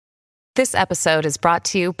This episode is brought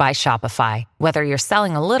to you by Shopify. Whether you're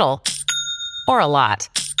selling a little or a lot,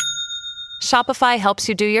 Shopify helps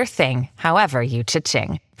you do your thing, however you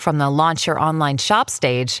cha-ching. From the launch your online shop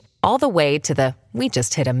stage, all the way to the we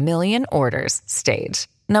just hit 1 million orders stage.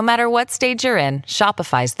 No matter what stage you're in,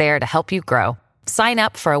 Shopify's there to help you grow. Sign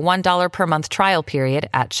up for a $1 per month trial period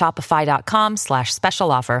at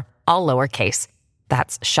shopify.com/special offer, all lowercase.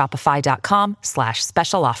 That's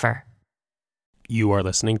shopify.com/special offer. You are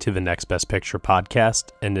listening to the Next Best Picture podcast,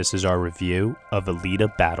 and this is our review of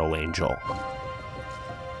Alita: Battle Angel.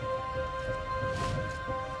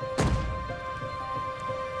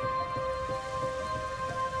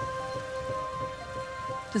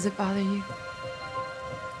 Does it bother you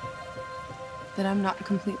that I'm not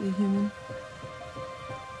completely human?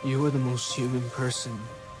 You are the most human person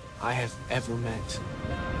I have ever met.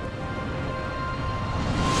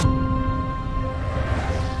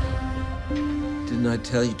 Didn't I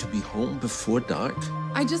tell you to be home before dark?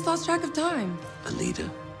 I just lost track of time. Alita,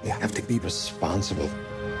 you have to be responsible.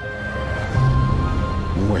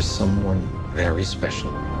 You are someone very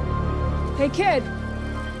special. Hey, kid.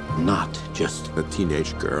 not just a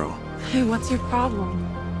teenage girl. Hey, what's your problem?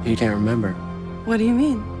 You can't remember. What do you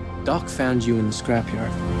mean? Doc found you in the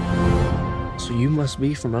scrapyard. So you must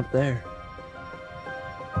be from up there.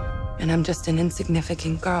 And I'm just an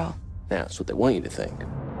insignificant girl. Yeah, that's what they want you to think.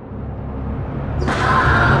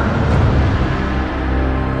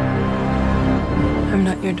 I'm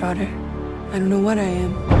not your daughter. I don't know what I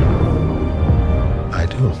am. I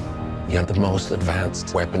do. You're the most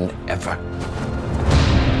advanced weapon ever.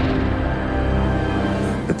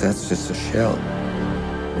 But that's just a shell.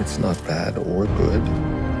 It's not bad or good.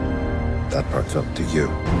 That part's up to you.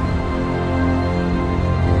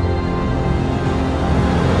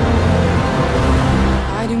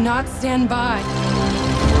 I do not stand by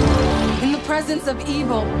in the presence of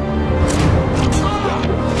evil.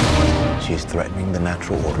 She's threatening the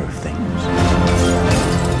natural order of things.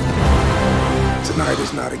 Tonight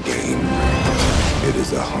is not a game. It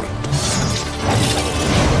is a hunt.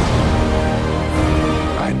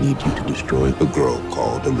 I need you to destroy a girl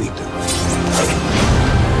called Alita.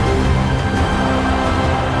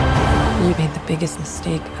 You made the biggest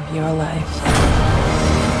mistake of your life.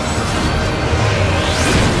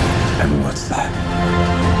 And what's that?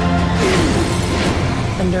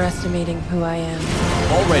 Underestimating who I am.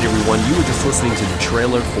 All right, everyone, you were just listening to the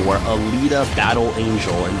trailer for Alita: Battle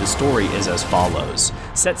Angel, and the story is as follows.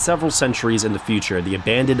 Set several centuries in the future, the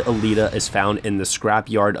abandoned Alita is found in the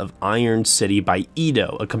scrapyard of Iron City by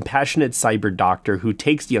Ido, a compassionate cyber doctor who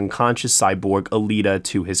takes the unconscious cyborg Alita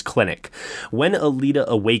to his clinic. When Alita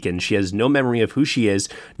awakens, she has no memory of who she is,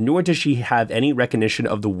 nor does she have any recognition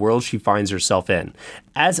of the world she finds herself in.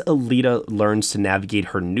 As Alita learns to navigate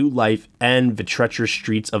her new life and the treacherous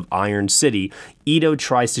streets of Iron City, Ido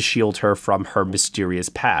tries to shield her from her mysterious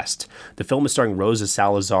past. The film is starring Rosa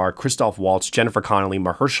Salazar, Christoph Waltz, Jennifer Connelly,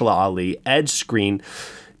 Mahershala Ali, Ed Skrein,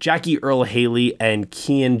 Jackie Earle Haley, and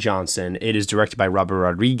Kian Johnson. It is directed by Robert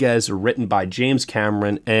Rodriguez, written by James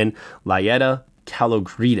Cameron and Laeta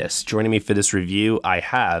Kalogridis. Joining me for this review, I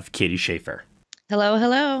have Katie Schaefer. Hello,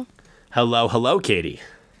 hello. Hello, Katie.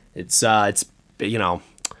 It's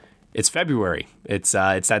February. It's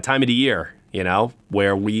that time of the year,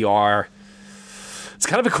 where we are. It's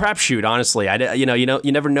kind of a crapshoot, honestly.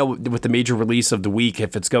 You never know with the major release of the week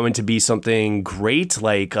if it's going to be something great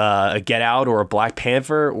like a Get Out or a Black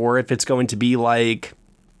Panther, or if it's going to be like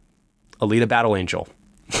Alita: Battle Angel.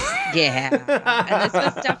 Yeah, and this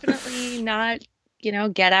was definitely not,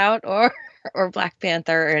 Get Out or Black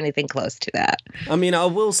Panther or anything close to that. I mean, I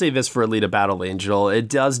will say this for Alita: Battle Angel. It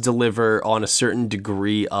does deliver on a certain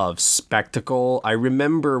degree of spectacle. I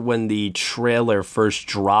remember when the trailer first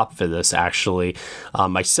dropped for this, actually,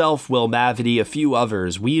 myself, Will Mavity, a few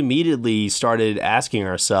others, we immediately started asking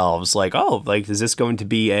ourselves, is this going to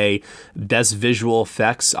be a Best Visual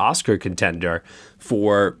Effects Oscar contender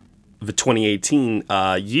for the 2018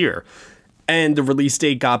 year? And the release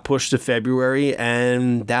date got pushed to February,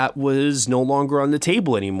 and that was no longer on the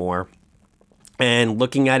table anymore. And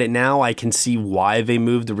looking at it now, I can see why they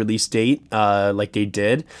moved the release date like they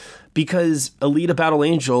did. Because Alita: Battle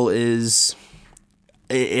Angel it's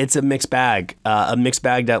a mixed bag. A mixed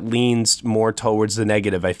bag that leans more towards the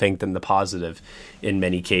negative, I think, than the positive in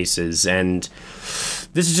many cases. And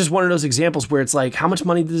this is just one of those examples where it's like, how much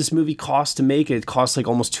money did this movie cost to make? It cost like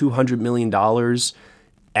almost $200 million.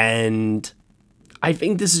 And I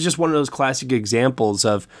think this is just one of those classic examples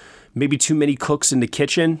of maybe too many cooks in the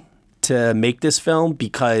kitchen to make this film,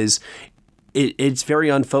 because it's very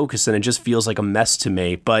unfocused and it just feels like a mess to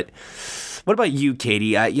me. But What about you,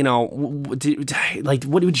 Katie?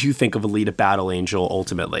 What would you think of Alita Battle Angel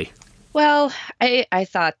ultimately? Well, I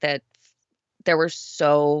thought that there were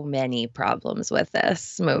so many problems with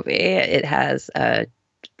this movie. It has a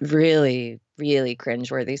really, really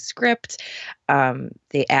cringeworthy script.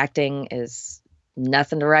 The acting is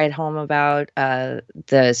nothing to write home about.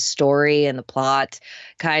 The story and the plot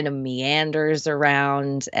kind of meanders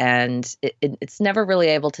around, and it's never really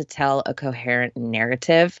able to tell a coherent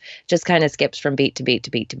narrative. Just kind of skips from beat to beat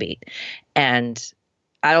to beat to beat. And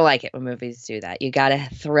I don't like it when movies do that. You got to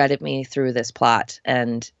thread me through this plot,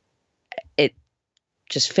 and it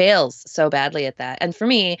just fails so badly at that. And for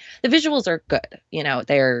me, the visuals are good.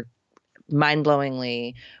 They're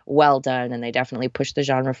mind-blowingly well done, and they definitely push the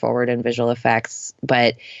genre forward in visual effects,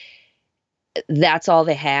 but that's all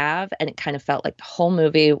they have, and it kind of felt like the whole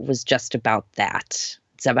movie was just about that.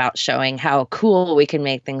 It's about showing how cool we can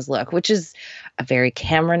make things look, which is a very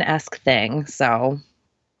Cameron-esque thing.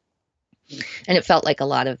 And it felt like a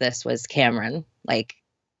lot of this was Cameron. Like,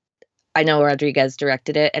 I know Rodriguez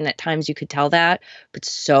directed it, and at times you could tell that, but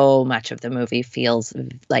so much of the movie feels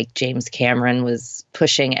like James Cameron was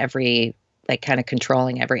pushing kind of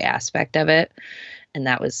controlling every aspect of it. And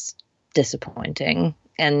that was disappointing.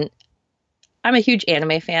 And I'm a huge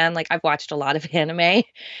anime fan. Like, I've watched a lot of anime,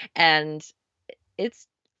 and it's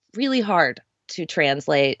really hard to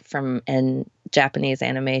translate from Japanese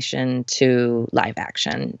animation to live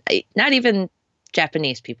action. Not even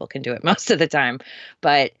Japanese people can do it most of the time,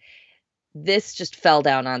 but this just fell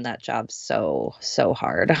down on that job so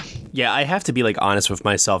hard. Yeah, I have to be honest with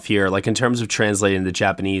myself here. In terms of translating the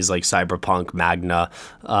Japanese Cyberpunk Magna,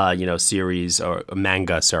 series or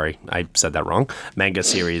manga. Sorry, I said that wrong. Manga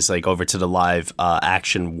series over to the live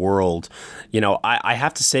action world. I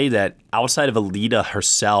have to say that outside of Alita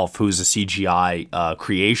herself, who's a CGI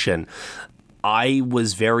creation, I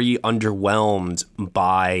was very underwhelmed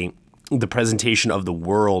by the presentation of the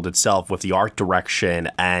world itself with the art direction.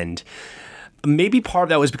 And maybe part of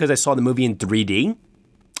that was because I saw the movie in 3D.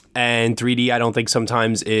 And 3D, I don't think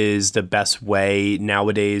sometimes is the best way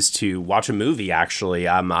nowadays to watch a movie, actually.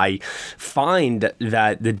 I find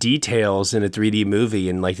that the details in a 3D movie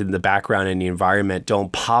and in the background and the environment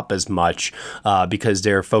don't pop as much because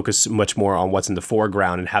they're focused much more on what's in the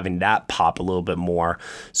foreground and having that pop a little bit more.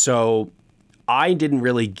 So I didn't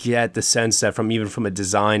really get the sense that from a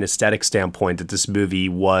design aesthetic standpoint that this movie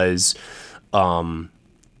was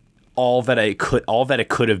all that it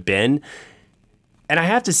could have been. And I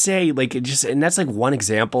have to say, and that's one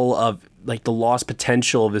example of the lost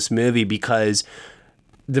potential of this movie, because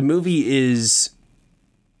the movie is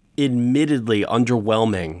admittedly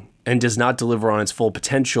underwhelming and does not deliver on its full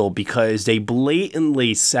potential because they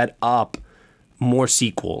blatantly set up more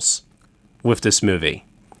sequels with this movie.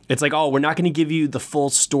 It's we're not going to give you the full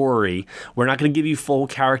story. We're not going to give you full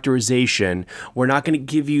characterization. We're not going to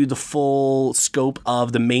give you the full scope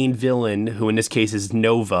of the main villain, who in this case is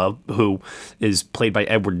Nova, who is played by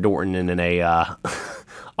Edward Norton in a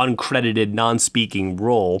uncredited, non-speaking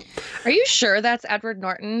role. Are you sure that's Edward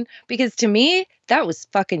Norton? Because to me, that was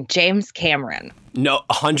fucking James Cameron. No,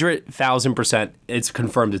 100,000%. It's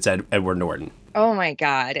confirmed it's Edward Norton. Oh my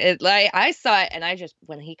God. I saw it, and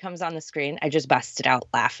when he comes on the screen, I just busted out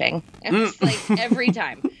laughing. It's every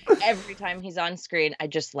time he's on screen, I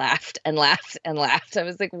just laughed and laughed and laughed. I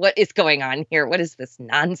was like, what is going on here? What is this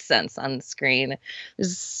nonsense on the screen?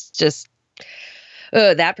 It's just,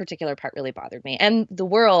 that particular part really bothered me. And the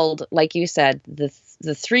world, like you said, the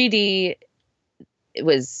 3D, it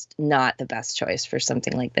was not the best choice for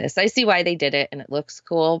something like this. I see why they did it, and it looks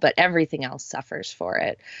cool, but everything else suffers for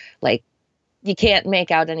it. You can't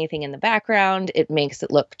make out anything in the background. It makes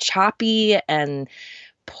it look choppy and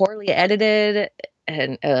poorly edited.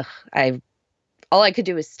 And all I could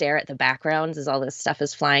do was stare at the backgrounds as all this stuff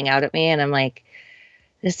is flying out at me. And I'm like,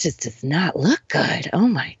 this just does not look good. Oh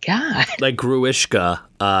my God. Gruishka,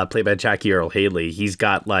 played by Jackie Earle Haley, he's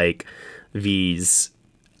got these,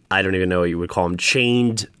 I don't even know what you would call them,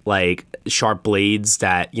 chained sharp blades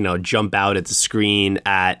that jump out at the screen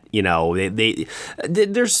at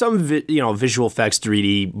there's some visual effects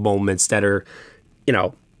 3D moments that are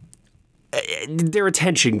they're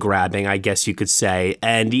attention grabbing, I guess you could say,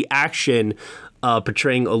 and the action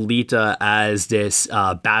portraying Alita as this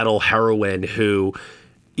battle heroine who,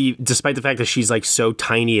 despite the fact that she's so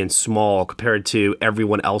tiny and small compared to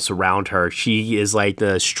everyone else around her, she is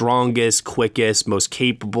the strongest, quickest, most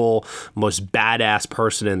capable, most badass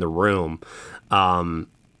person in the room.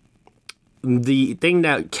 The thing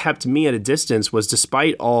that kept me at a distance was,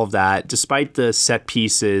 despite all of that, despite the set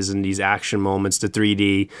pieces and these action moments, the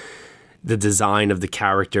 3D, the design of the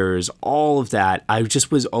characters, all of that, I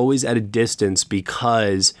just was always at a distance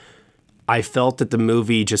because I felt that the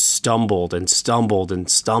movie just stumbled and stumbled and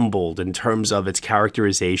stumbled in terms of its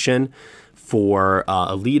characterization for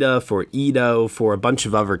Alita, for Ito, for a bunch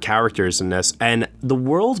of other characters in this. And the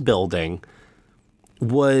world building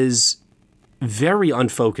was very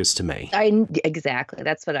unfocused to me. Exactly.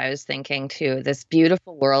 That's what I was thinking too. This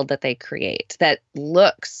beautiful world that they create that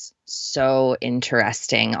looks so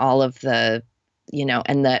interesting. All of the,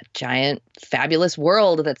 and the giant fabulous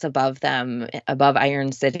world that's above them, above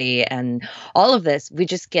Iron City, and all of this, we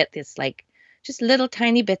just get this like just little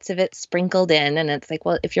tiny bits of it sprinkled in. And it's like,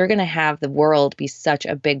 well, if you're going to have the world be such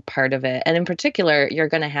a big part of it, and in particular, you're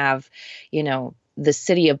going to have, the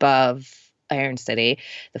city above Iron City,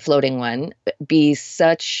 the floating one, be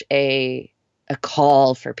such a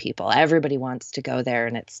call for people. Everybody wants to go there,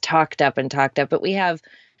 and it's talked up, but we have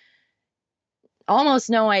almost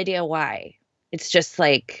no idea why. It's just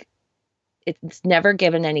like, it's never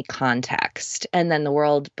given any context. And then the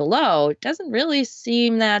world below doesn't really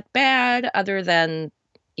seem that bad other than,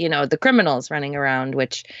 the criminals running around,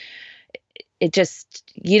 which it just,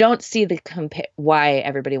 you don't see why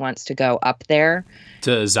everybody wants to go up there.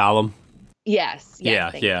 To Zalem. Yes.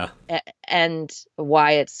 Yeah. And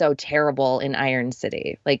why it's so terrible in Iron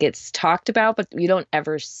City. Like, it's talked about, but you don't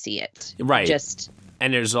ever see it. Right.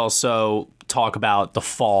 And there's also talk about the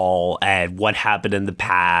fall and what happened in the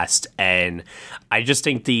past. And I just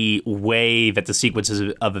think the way that the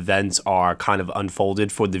sequences of events are kind of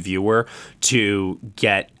unfolded for the viewer to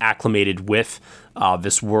get acclimated with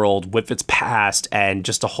this world, with its past, and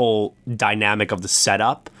just the whole dynamic of the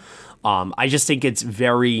setup. I just think it's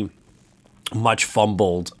very much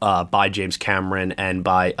fumbled by James Cameron and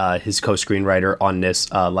by his co-screenwriter on this,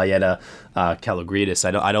 Laeta Kalogridis.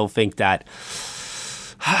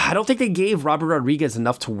 I don't think they gave Robert Rodriguez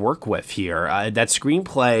enough to work with here. That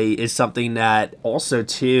screenplay is something that also,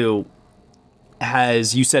 too,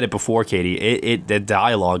 has, you said it before, Katie, the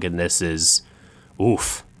dialogue in this is,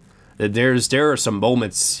 oof. There are some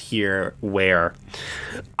moments here where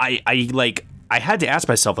I had to ask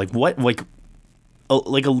myself, what, like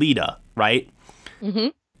Alita, right? Mm-hmm.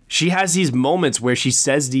 She has these moments where she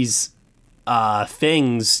says these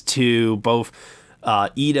things to both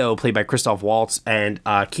Ito, played by Christoph Waltz, and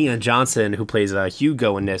Keanu Johnson, who plays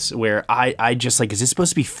Hugo in this, where I just like, is this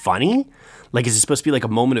supposed to be funny? Like, is it supposed to be like a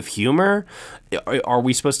moment of humor? Are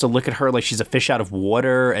we supposed to look at her like she's a fish out of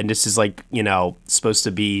water, and this is like, supposed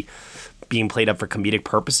to be being played up for comedic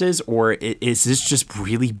purposes? Or is this just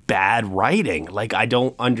really bad writing? Like, I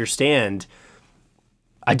don't understand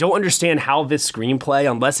how this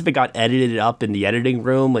screenplay, unless if it got edited up in the editing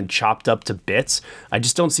room and chopped up to bits, I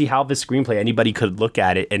just don't see how this screenplay, anybody could look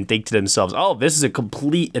at it and think to themselves, oh, this is a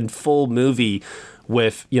complete and full movie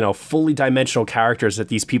with, fully dimensional characters that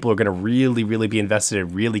these people are going to really, really be invested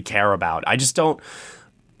in, really care about. I just don't,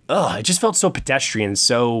 it just felt so pedestrian,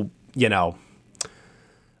 so,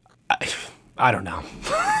 I don't know.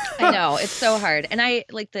 I know, it's so hard. And I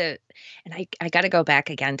got to go back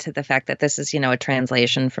again to the fact that this is, a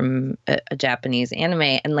translation from a Japanese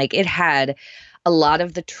anime. And like, it had a lot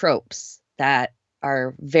of the tropes that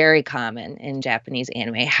are very common in Japanese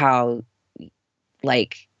anime, how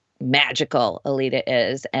like magical Alita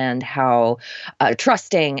is, and how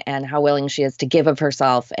trusting and how willing she is to give of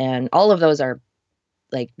herself. And all of those are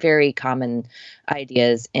like very common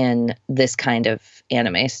ideas in this kind of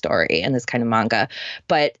anime story and this kind of manga.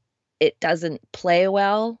 But it doesn't play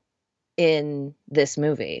well in this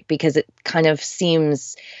movie because it kind of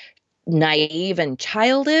seems naive and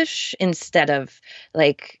childish instead of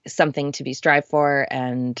like something to be strived for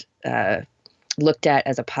and looked at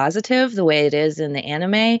as a positive, the way it is in the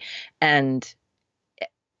anime. And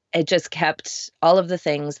it just kept all of the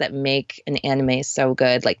things that make an anime so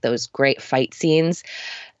good, like those great fight scenes.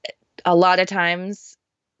 A lot of times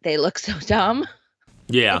they look so dumb.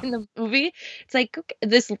 Yeah. In the movie. It's like,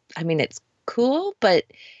 it's cool, but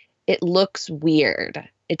it looks weird.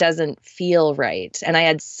 It doesn't feel right. And I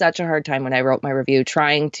had such a hard time when I wrote my review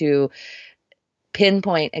trying to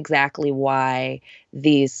pinpoint exactly why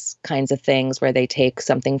these kinds of things where they take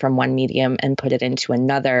something from one medium and put it into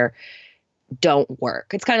another don't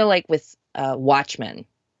work. It's kind of like with Watchmen.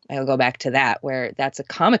 I'll go back to that, where that's a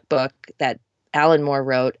comic book that Alan Moore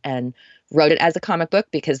wrote and wrote it as a comic book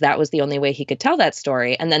because that was the only way he could tell that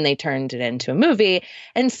story. And then they turned it into a movie,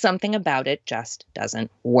 and something about it just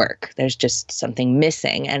doesn't work. There's just something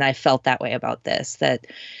missing. And I felt that way about this, that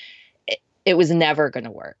it was never going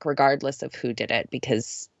to work regardless of who did it,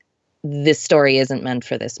 because this story isn't meant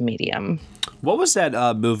for this medium. What was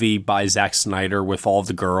that movie by Zack Snyder with all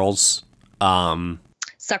the girls?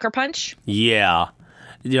 Sucker Punch. Yeah.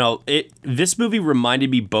 This movie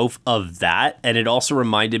reminded me both of that, and it also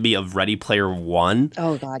reminded me of Ready Player One.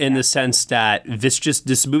 Oh God! In the sense that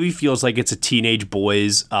this movie feels like it's a teenage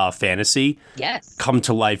boy's fantasy. Yes. Come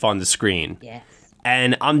to life on the screen. Yes.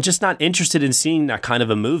 And I'm just not interested in seeing that kind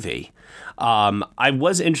of a movie. I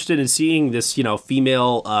was interested in seeing this,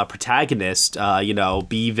 female protagonist,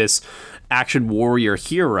 be this action warrior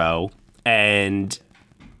hero, and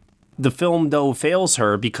the film though fails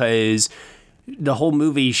her because the whole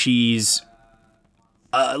movie, she's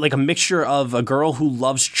like a mixture of a girl who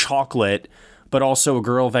loves chocolate, but also a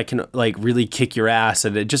girl that can like really kick your ass.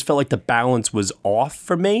 And it just felt like the balance was off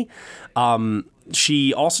for me.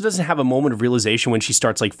 She also doesn't have a moment of realization when she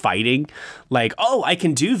starts like fighting, like, oh, I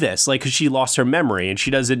can do this. Like, cause she lost her memory and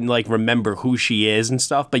she doesn't like remember who she is and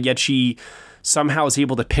stuff. But yet she somehow is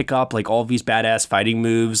able to pick up like all these badass fighting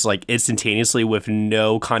moves like instantaneously with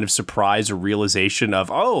no kind of surprise or realization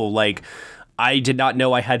of, oh, like, I did not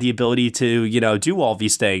know I had the ability to, do all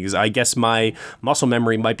these things. I guess my muscle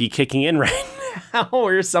memory might be kicking in right now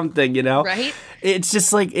or something, Right? It's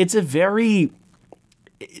just like, it's a very,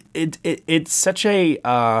 it's such a,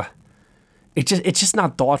 it's just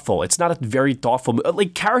not thoughtful. It's not a very thoughtful,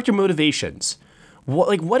 like character motivations.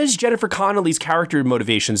 What is Jennifer Connelly's character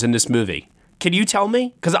motivations in this movie? Can you tell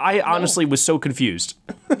me? Because I honestly was so confused.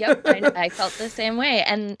 Yep, I felt the same way.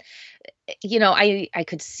 And I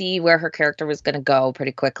could see where her character was going to go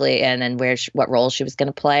pretty quickly and then what role she was going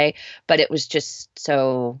to play. But it was just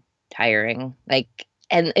so tiring.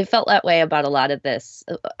 And it felt that way about a lot of this.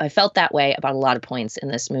 I felt that way about a lot of points in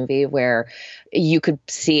this movie where you could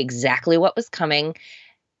see exactly what was coming.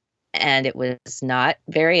 And it was not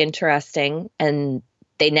very interesting. And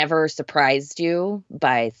they never surprised you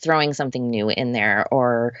by throwing something new in there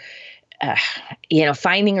or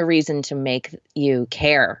finding a reason to make you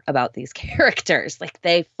care about these characters. Like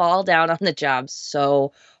they fall down on the job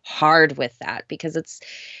so hard with that because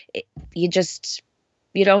you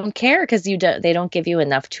don't care because they don't give you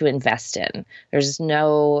enough to invest in. There's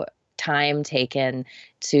no time taken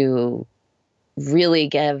to really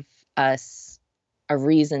give us a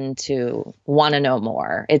reason to want to know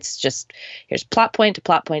more. It's just here's plot point to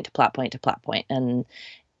plot point to plot point to plot point, and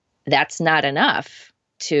that's not enough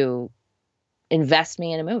to invest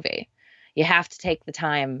me in a movie. You have to take the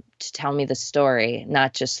time to tell me the story,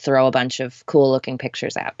 not just throw a bunch of cool looking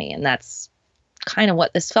pictures at me. And that's kind of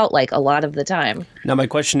what this felt like a lot of the time. Now, my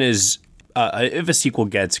question is, if a sequel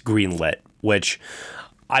gets greenlit, which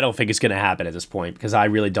I don't think is going to happen at this point, because I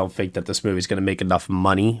really don't think that this movie is going to make enough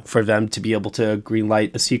money for them to be able to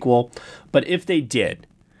greenlight a sequel. But if they did,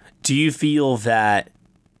 do you feel that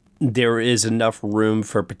there is enough room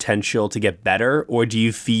for potential to get better? Or do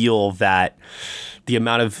you feel that the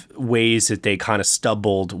amount of ways that they kind of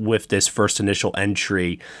stumbled with this first initial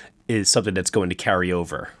entry is something that's going to carry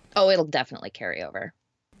over? Oh, it'll definitely carry over.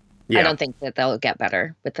 Yeah. I don't think that they'll get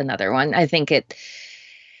better with another one. I think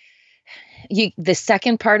the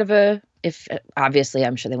second part of if obviously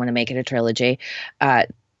I'm sure they want to make it a trilogy,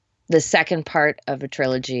 the second part of a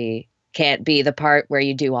trilogy can't be the part where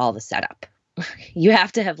you do all the setup. You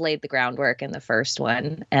have to have laid the groundwork in the first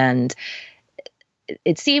one. And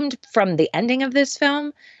it seemed from the ending of this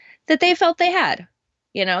film that they felt they had,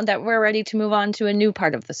 that we're ready to move on to a new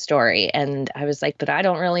part of the story. And I was like, but I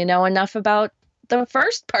don't really know enough about the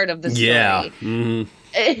first part of the story. Yeah.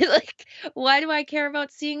 Mm-hmm. Like, why do I care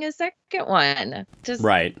about seeing a second one? Just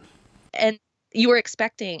right. And you were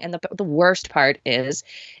expecting, and the worst part is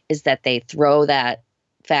that they throw that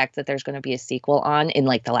fact that there's going to be a sequel on in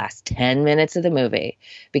like the last 10 minutes of the movie,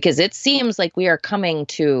 because it seems like we are coming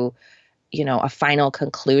to, a final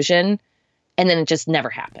conclusion, and then it just never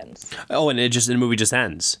happens. Oh, and the movie just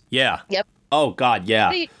ends. Yeah. Yep. Oh God.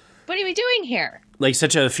 Yeah. What are we doing here? Like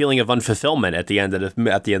such a feeling of unfulfillment at the end of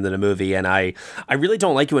the movie, and I really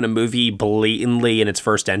don't like it when a movie blatantly in its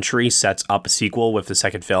first entry sets up a sequel with the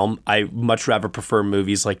second film. I much rather prefer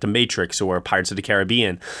movies like The Matrix or Pirates of the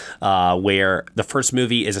Caribbean, where the first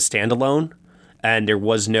movie is a standalone, and there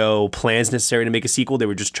was no plans necessary to make a sequel. They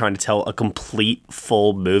were just trying to tell a complete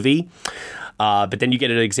full movie. But then you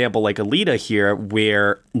get an example like Alita here,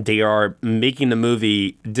 where they are making the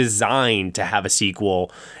movie designed to have a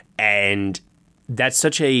sequel, and that's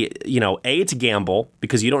such a, it's a gamble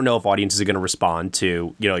because you don't know if audiences are going to respond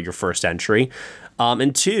to, your first entry.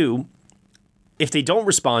 And two, if they don't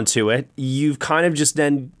respond to it, you've kind of just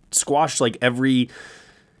then squashed like every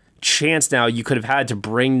chance now you could have had to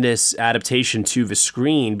bring this adaptation to the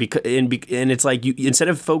screen. And it's like, you instead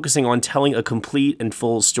of focusing on telling a complete and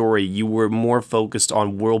full story, you were more focused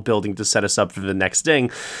on world building to set us up for the next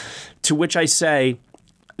thing. To which I say,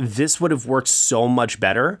 this would have worked so much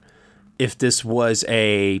better if this was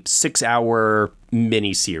a 6-hour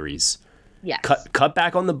miniseries. Yes. Cut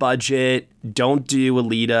back on the budget. Don't do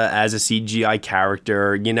Alita as a CGI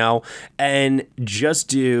character, and just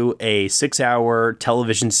do a 6-hour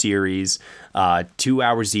television series, 2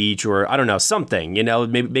 hours each, or I don't know, something,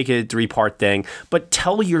 maybe make it a 3-part thing, but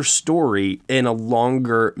tell your story in a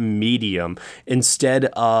longer medium instead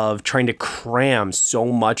of trying to cram so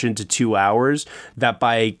much into 2 hours that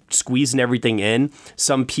by squeezing everything in,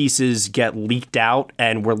 some pieces get leaked out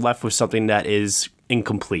and we're left with something that is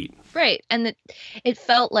incomplete. Right. And it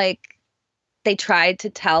felt like they tried to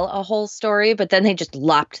tell a whole story, but then they just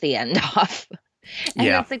lopped the end off. And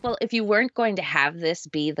it's like, well, if you weren't going to have this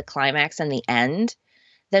be the climax and the end,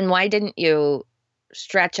 then why didn't you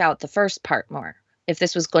stretch out the first part more? If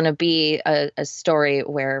this was going to be a story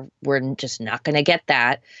where we're just not going to get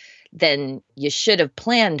that, then you should have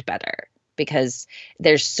planned better, because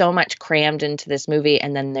there's so much crammed into this movie.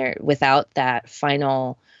 And then without that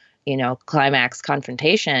final climax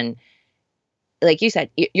confrontation, like you said,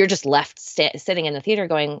 you're just left sitting in the theater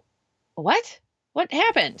going, what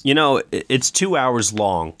happened? It's 2 hours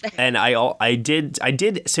long. And I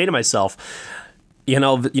did say to myself, you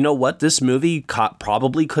know what? This movie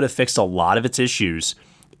probably could have fixed a lot of its issues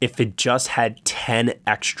if it just had 10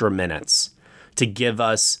 extra minutes to give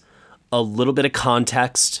us a little bit of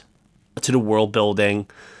context to the world building,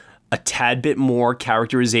 a tad bit more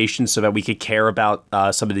characterization so that we could care about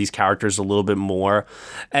some of these characters a little bit more.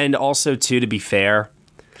 And also, too, to be fair,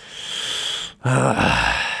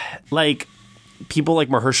 like people like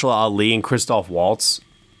Mahershala Ali and Christoph Waltz,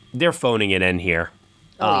 they're phoning it in here.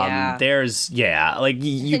 There's you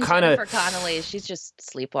kind of Jennifer Connelly, she's just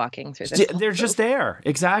sleepwalking through this. They're just there.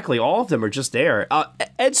 Exactly. All of them are just there.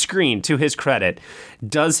 Ed Skrein, to his credit,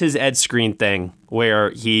 does his Ed Skrein thing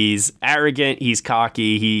where he's arrogant, he's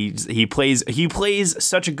cocky, he plays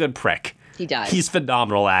such a good prick. He does. He's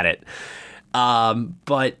phenomenal at it.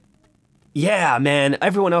 But yeah, man,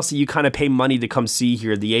 everyone else that you kind of pay money to come see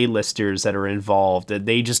here, the A-listers that are involved,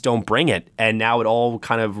 they just don't bring it. And now it all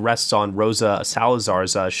kind of rests on Rosa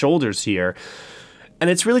Salazar's shoulders here. And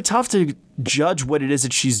it's really tough to judge what it is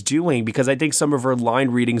that she's doing, because I think some of her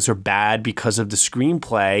line readings are bad because of the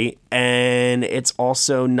screenplay. And it's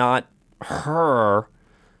also not her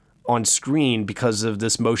on screen because of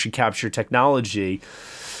this motion capture technology.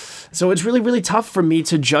 So it's really, really tough for me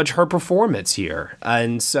to judge her performance here.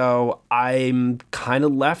 And so I'm kind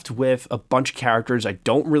of left with a bunch of characters I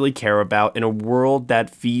don't really care about in a world that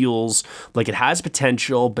feels like it has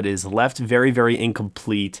potential, but is left very, very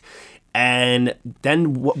incomplete. And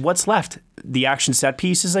then what's left? The action set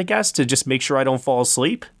pieces, I guess, to just make sure I don't fall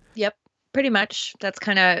asleep? Yep, pretty much. That's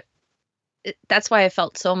why I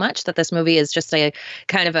felt so much that this movie is just a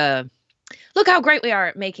kind of a, look how great we are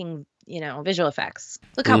at making visual effects.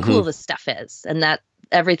 Look how cool this stuff is. And that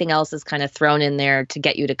everything else is kind of thrown in there to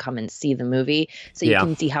get you to come and see the movie so you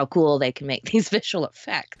can see how cool they can make these visual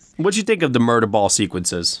effects. What'd you think of the murder ball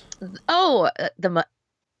sequences?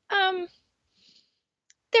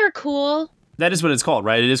 They're cool. That is what it's called,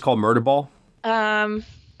 right? It is called murder ball?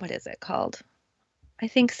 What is it called? I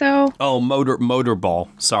think so. Oh, motor ball.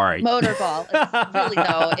 Sorry. Motor ball. It's really,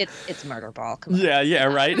 though, it's murder ball. Come on. Yeah,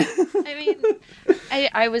 right. I mean,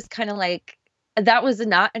 I was kind of like, that was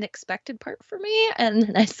not an expected part for me.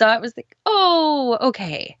 And I saw it, was like, oh,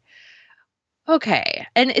 okay.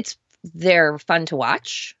 And they're fun to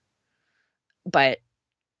watch, but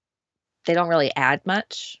they don't really add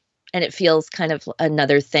much. And it feels kind of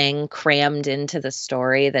another thing crammed into the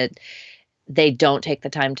story that they don't take the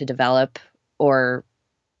time to develop or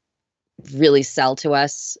really sell to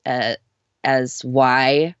us as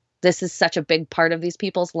why this is such a big part of these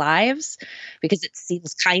people's lives, because it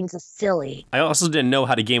seems kind of silly. I also didn't know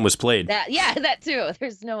how the game was played. That too.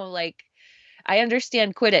 There's no I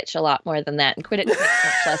understand Quidditch a lot more than that, and Quidditch makes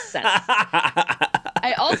much less sense.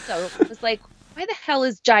 I also was like, why the hell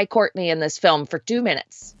is Jai Courtney in this film for 2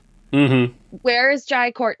 minutes? Mm-hmm. Where is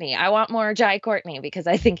Jai Courtney? I want more Jai Courtney, because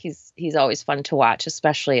I think he's always fun to watch,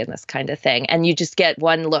 especially in this kind of thing. And you just get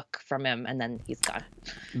one look from him and then he's gone.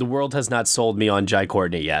 The world has not sold me on Jai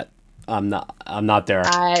Courtney yet. I'm not there.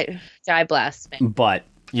 Jai bless me. But,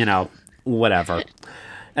 whatever.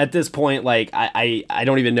 At this point, I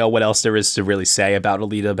don't even know what else there is to really say about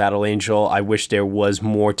Alita Battle Angel. I wish there was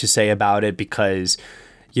more to say about it, because,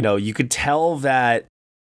 you could tell that.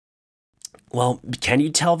 Well, can you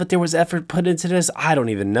tell that there was effort put into this? I don't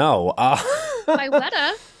even know. By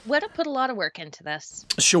Weta put a lot of work into this.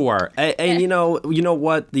 Sure. And you know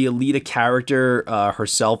what? The Alita character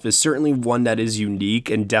herself is certainly one that is unique,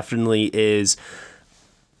 and definitely is,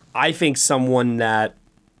 I think, someone that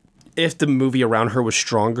if the movie around her was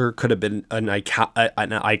stronger, could have been an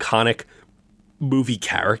iconic movie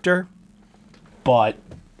character. But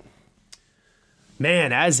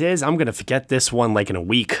man, as is, I'm gonna forget this one like in a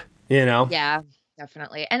week. You know? Yeah,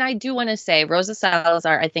 definitely. And I do want to say Rosa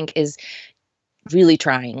Salazar, I think, is really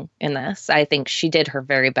trying in this. I think she did her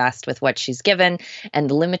very best with what she's given and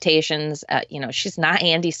the limitations. She's not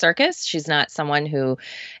Andy Serkis. She's not someone who,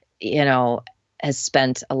 has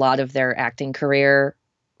spent a lot of their acting career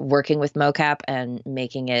working with mocap and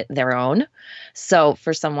making it their own. So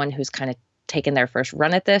for someone who's kind of taken their first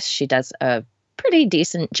run at this, she does a pretty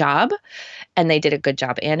decent job, and they did a good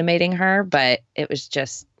job animating her, but it was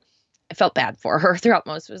just, I felt bad for her throughout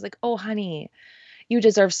most. It was like, oh, honey, you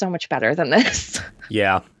deserve so much better than this.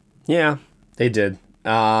 Yeah, they did.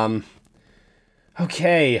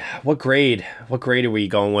 Okay, what grade are we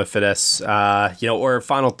going with for this? Or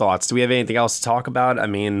final thoughts? Do we have anything else to talk about? I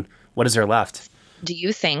mean, what is there left? Do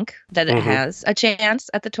you think that it has a chance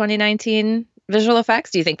at the 2019 visual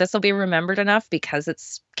effects? Do you think this will be remembered enough because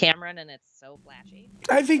it's Cameron and it's so flashy?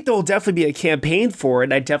 I think there'll definitely be a campaign for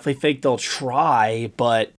it. I definitely think they'll try,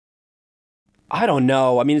 but I don't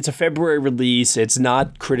know. I mean, it's a February release. It's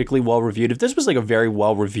not critically well-reviewed. If this was like a very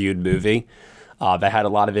well-reviewed movie that had a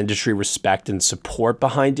lot of industry respect and support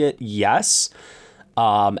behind it, yes.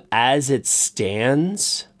 As it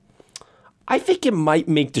stands, I think it might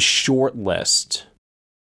make the short list,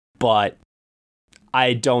 but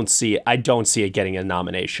I don't see it getting a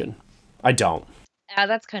nomination. I don't.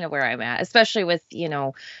 That's kind of where I'm at, especially with,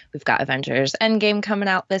 we've got Avengers Endgame coming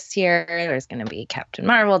out this year. There's going to be Captain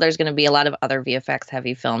Marvel. There's going to be a lot of other VFX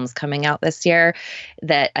heavy films coming out this year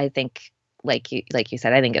that I think, like you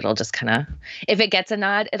said, I think it'll just kind of, if it gets a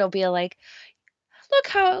nod, it'll be like,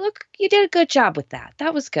 look, you did a good job with that.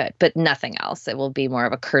 That was good, but nothing else. It will be more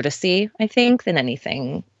of a courtesy, I think, than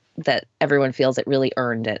anything that everyone feels it really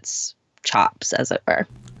earned its chops, as it were.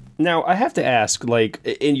 Now, I have to ask, like,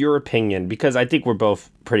 in your opinion, because I think we're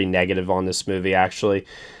both pretty negative on this movie, actually,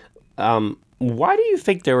 why do you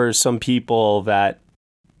think there are some people that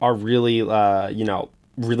are really,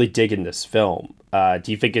 really digging this film?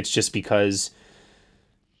 Do you think it's just because,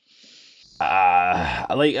 I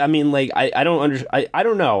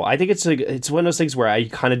don't know. I think it's like, it's one of those things where I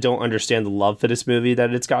kind of don't understand the love for this movie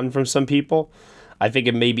that it's gotten from some people. I think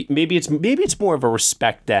it maybe it's more of a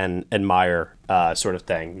respect than admire sort of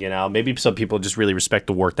thing, Maybe some people just really respect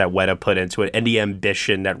the work that Weta put into it and the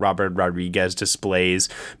ambition that Robert Rodriguez displays.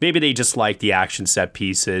 Maybe they just like the action set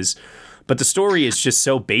pieces, but the story is just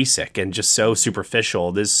so basic and just so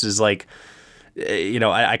superficial. This is like,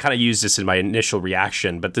 I kind of used this in my initial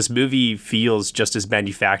reaction, but this movie feels just as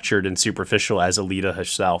manufactured and superficial as Alita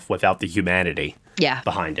herself without the humanity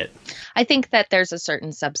behind it. I think that there's a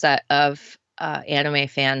certain subset of anime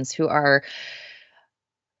fans who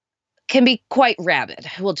can be quite rabid.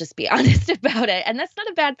 We'll just be honest about it, and that's not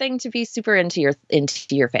a bad thing to be super into your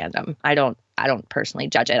fandom. I don't personally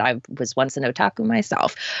judge it. I was once an otaku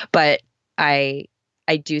myself, but I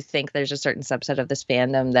do think there's a certain subset of this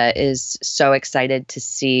fandom that is so excited to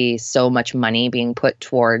see so much money being put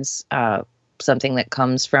towards something that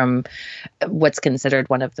comes from what's considered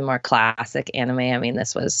one of the more classic anime. I mean,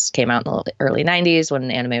 came out in the early 90s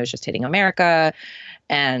when anime was just hitting America.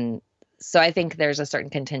 And so I think there's a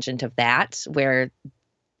certain contingent of that where,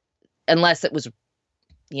 unless it was,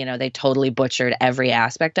 they totally butchered every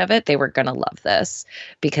aspect of it, they were going to love this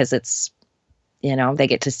because it's, they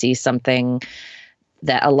get to see something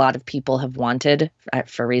that a lot of people have wanted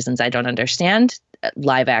for reasons I don't understand,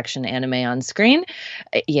 live action anime on screen.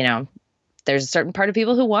 There's a certain part of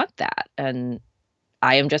people who want that, and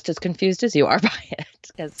I am just as confused as you are by it,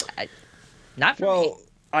 because not for me. Well,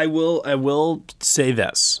 I will say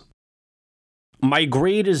this. My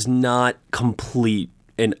grade is not complete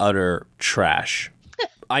and utter trash.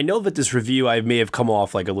 I know that this review, I may have come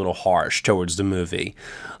off like a little harsh towards the movie.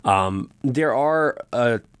 There are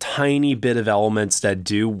a tiny bit of elements that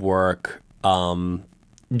do work.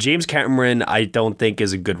 James Cameron, I don't think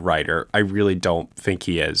is a good writer. I really don't think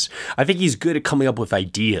he is. I think he's good at coming up with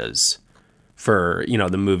ideas for,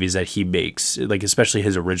 the movies that he makes, like especially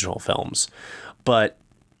his original films. But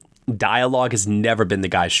dialogue has never been the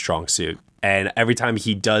guy's strong suit. And every time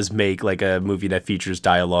he does make like a movie that features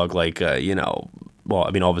dialogue, like, well,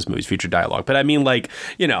 I mean, all of his movies feature dialogue, but I mean, like,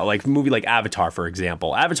 like a movie like Avatar, for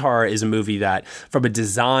example. Avatar is a movie that, from a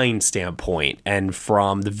design standpoint and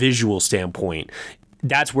from the visual standpoint,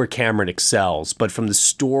 that's where Cameron excels. But from the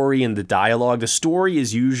story and the dialogue, the story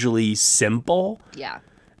is usually simple. Yeah.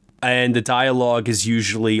 And the dialogue is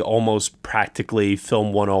usually almost practically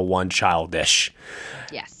film 101 childish.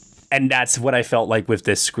 Yes. And that's what I felt like with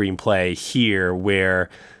this screenplay here, where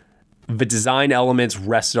The design elements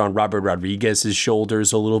rested on Robert Rodriguez's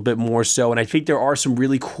shoulders a little bit more so, and I think there are some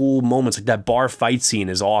really cool moments. Like that bar fight scene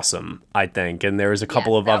is awesome, I think, and there's a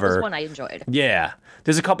couple of other. That was one I enjoyed. Yeah,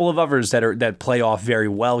 there's a couple of others that play off very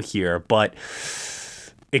well here, but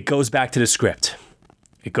it goes back to the script.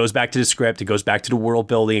 It goes back to the script. It goes back to the world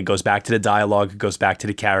building. It goes back to the dialogue. It goes back to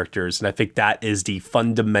the characters, and I think that is the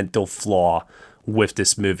fundamental flaw with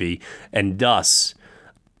this movie, and thus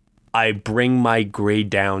I bring my grade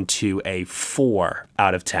down to a 4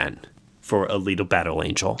 out of 10 for Alita Battle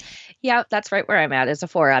Angel. Yeah, that's right where I'm at, is a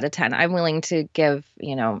 4 out of 10. I'm willing to give,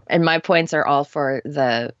 and my points are all for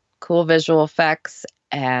the cool visual effects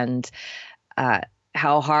and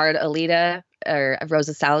how hard Alita or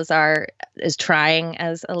Rosa Salazar is trying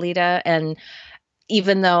as Alita. And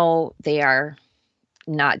even though they are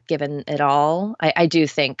not given it all, I do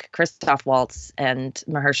think Christoph Waltz and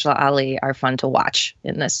Mahershala Ali are fun to watch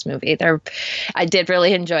in this movie. I did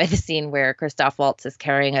really enjoy the scene where Christoph Waltz is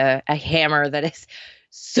carrying a hammer that is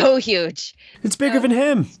so huge. It's bigger than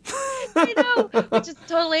him. I know, which is a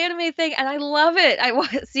total anime thing, and I love it. I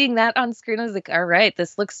was seeing that on screen. I was like, all right,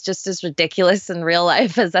 this looks just as ridiculous in real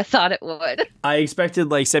life as I thought it would. I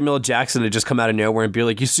expected like Samuel L. Jackson to just come out of nowhere and be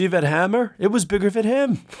like, you see that hammer? It was bigger than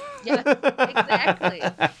him. Yeah, exactly.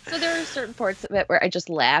 So there are certain parts of it where I just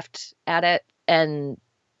laughed at it, and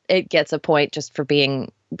it gets a point just for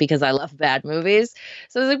being, because I love bad movies.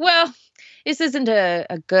 So I was like, well, this isn't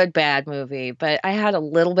a good bad movie, but I had a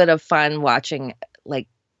little bit of fun watching like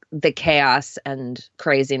the chaos and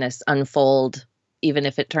craziness unfold, even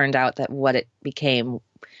if it turned out that what it became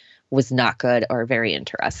was not good or very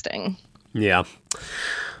interesting. Yeah.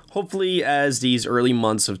 Hopefully, as these early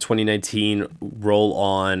months of 2019 roll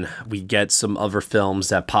on, we get some other films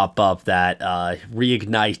that pop up that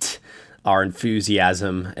reignite our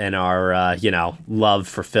enthusiasm and our, love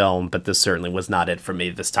for film, but this certainly was not it for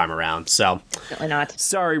me this time around. So, certainly not.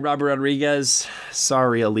 Sorry, Robert Rodriguez.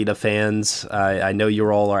 Sorry, Alita fans. I know you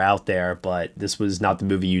all are out there, but this was not the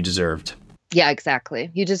movie you deserved. Yeah,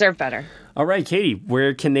 exactly. You deserve better. All right, Katie,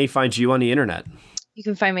 where can they find you on the internet? You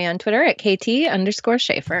can find me on Twitter at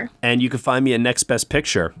KT_Schaefer. And you can find me at Next Best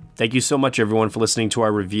Picture. Thank you so much, everyone, for listening to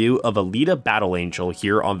our review of Alita Battle Angel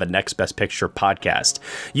here on the Next Best Picture podcast.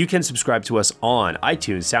 You can subscribe to us on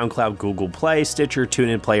iTunes, SoundCloud, Google Play, Stitcher,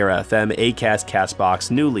 TuneIn, Player FM, Acast, CastBox,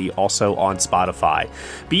 newly also on Spotify.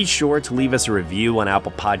 Be sure to leave us a review on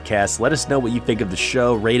Apple Podcasts. Let us know what you think of the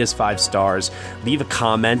show. Rate us 5 stars. Leave a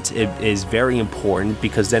comment. It is very important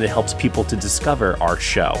because then it helps people to discover our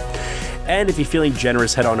show. And if you're feeling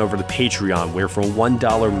generous, head on over to Patreon, where for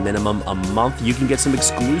 $1 minimum a month, you can get some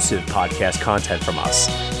exclusive podcast content from us.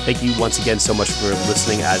 Thank you once again so much for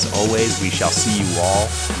listening. As always, we shall see you all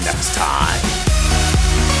next time.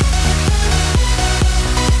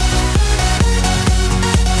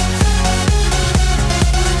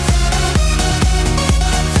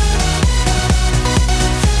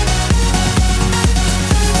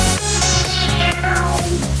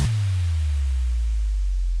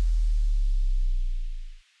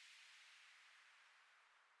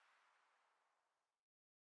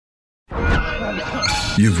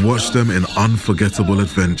 You've watched them in unforgettable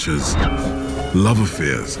adventures, love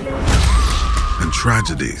affairs, and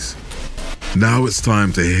tragedies. Now it's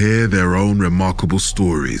time to hear their own remarkable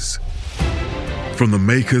stories. From the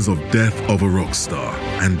makers of Death of a Rock Star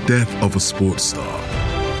and Death of a Sports Star,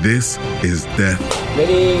 this is Death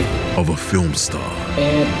of a Film Star.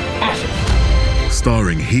 And action.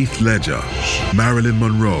 Starring Heath Ledger, Marilyn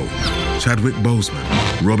Monroe, Chadwick Boseman,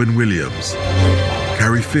 Robin Williams,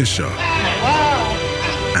 Carrie Fisher,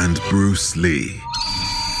 and Bruce Lee.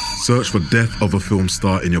 Search for Death of a Film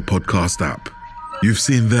Star in your podcast app. You've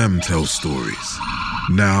seen them tell stories.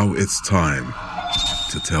 Now it's time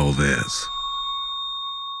to tell theirs.